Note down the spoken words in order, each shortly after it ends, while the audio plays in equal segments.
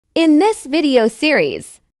In this video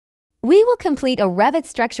series, we will complete a Revit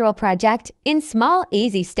structural project in small,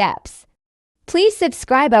 easy steps. Please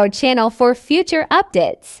subscribe our channel for future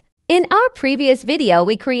updates. In our previous video,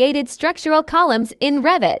 we created structural columns in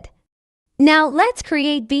Revit. Now let's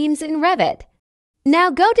create beams in Revit. Now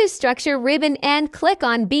go to Structure ribbon and click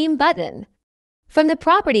on Beam button. From the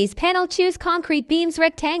Properties panel, choose Concrete Beams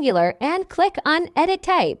Rectangular and click on Edit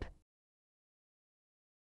Type.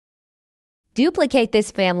 Duplicate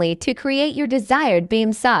this family to create your desired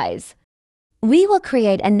beam size. We will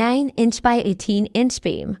create a 9-inch by 18-inch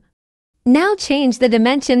beam. Now change the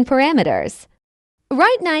dimension parameters.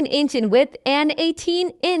 Write 9-inch in width and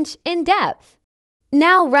 18-inch in depth.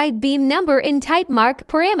 Now write beam number in type mark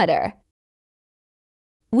parameter.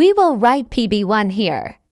 We will write PB1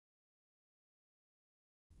 here.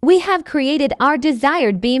 We have created our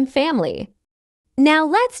desired beam family. Now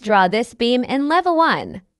let's draw this beam in level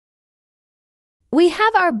 1. We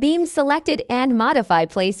have our beam selected and Modify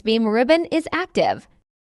Place Beam ribbon is active.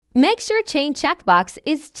 Make sure Chain checkbox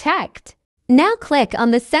is checked. Now click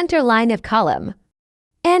on the center line of column,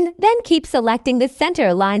 and then keep selecting the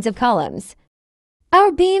center lines of columns.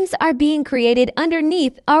 Our beams are being created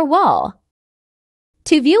underneath our wall.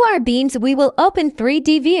 To view our beams, we will open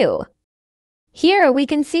 3D view. Here we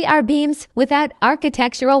can see our beams without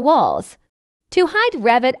architectural walls. To hide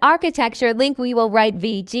Revit architecture link, we will write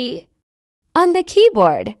VG on the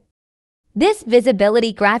keyboard. This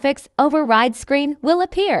visibility graphics override screen will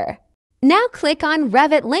appear. Now click on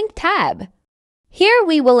Revit link tab. Here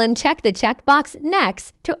we will uncheck the checkbox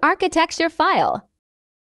next to architecture file.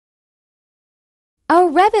 Our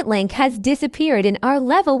Revit link has disappeared in our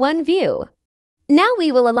level 1 view. Now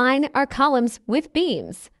we will align our columns with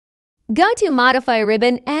beams. Go to Modify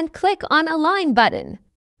ribbon and click on Align button.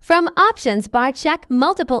 From Options bar, check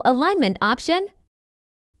Multiple Alignment option.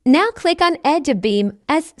 Now click on Edge of Beam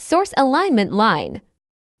as Source Alignment Line,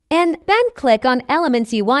 and then click on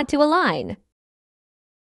elements you want to align.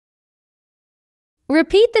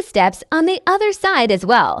 Repeat the steps on the other side as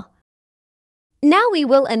well. Now we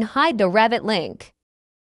will unhide the Revit link.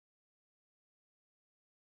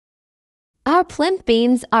 Our plinth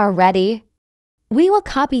beams are ready. We will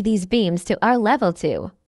copy these beams to our level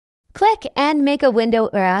 2. Click and make a window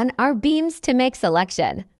around our beams to make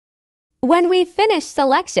selection. When we finish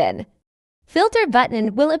selection, Filter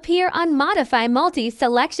button will appear on Modify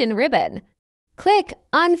Multi-Selection ribbon. Click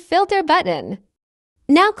on Filter button.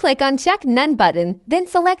 Now click on Check None button, then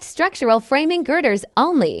select Structural Framing Girders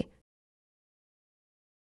only.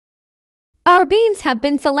 Our beams have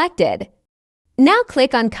been selected. Now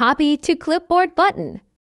click on Copy to Clipboard button.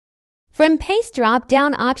 From Paste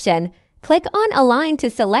drop-down option, click on Align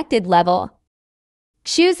to selected level.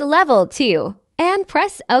 Choose Level 2 and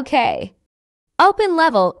press OK. Open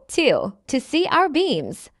Level 2 to see our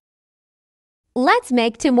beams. Let's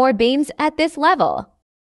make 2 more beams at this level.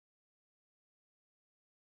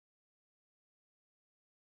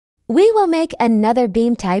 We will make another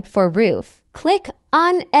beam type for roof. Click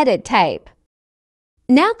on Edit Type.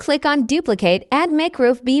 Now click on Duplicate and make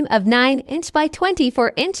roof beam of 9-inch by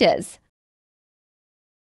 24 inches.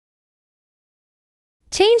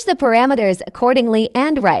 Change the parameters accordingly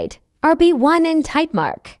and write RB1 in type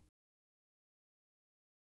mark.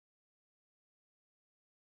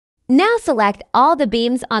 Now select all the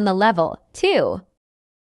beams on the level 2.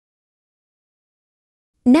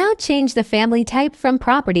 Now change the family type from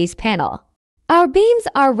Properties panel. Our beams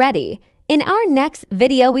are ready. In our next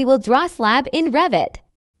video, we will draw slab in Revit.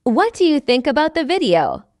 What do you think about the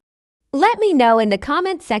video? Let me know in the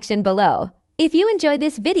comment section below. If you enjoyed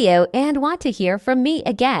this video and want to hear from me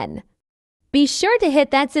again, be sure to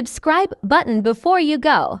hit that subscribe button before you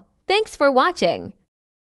go. Thanks for watching.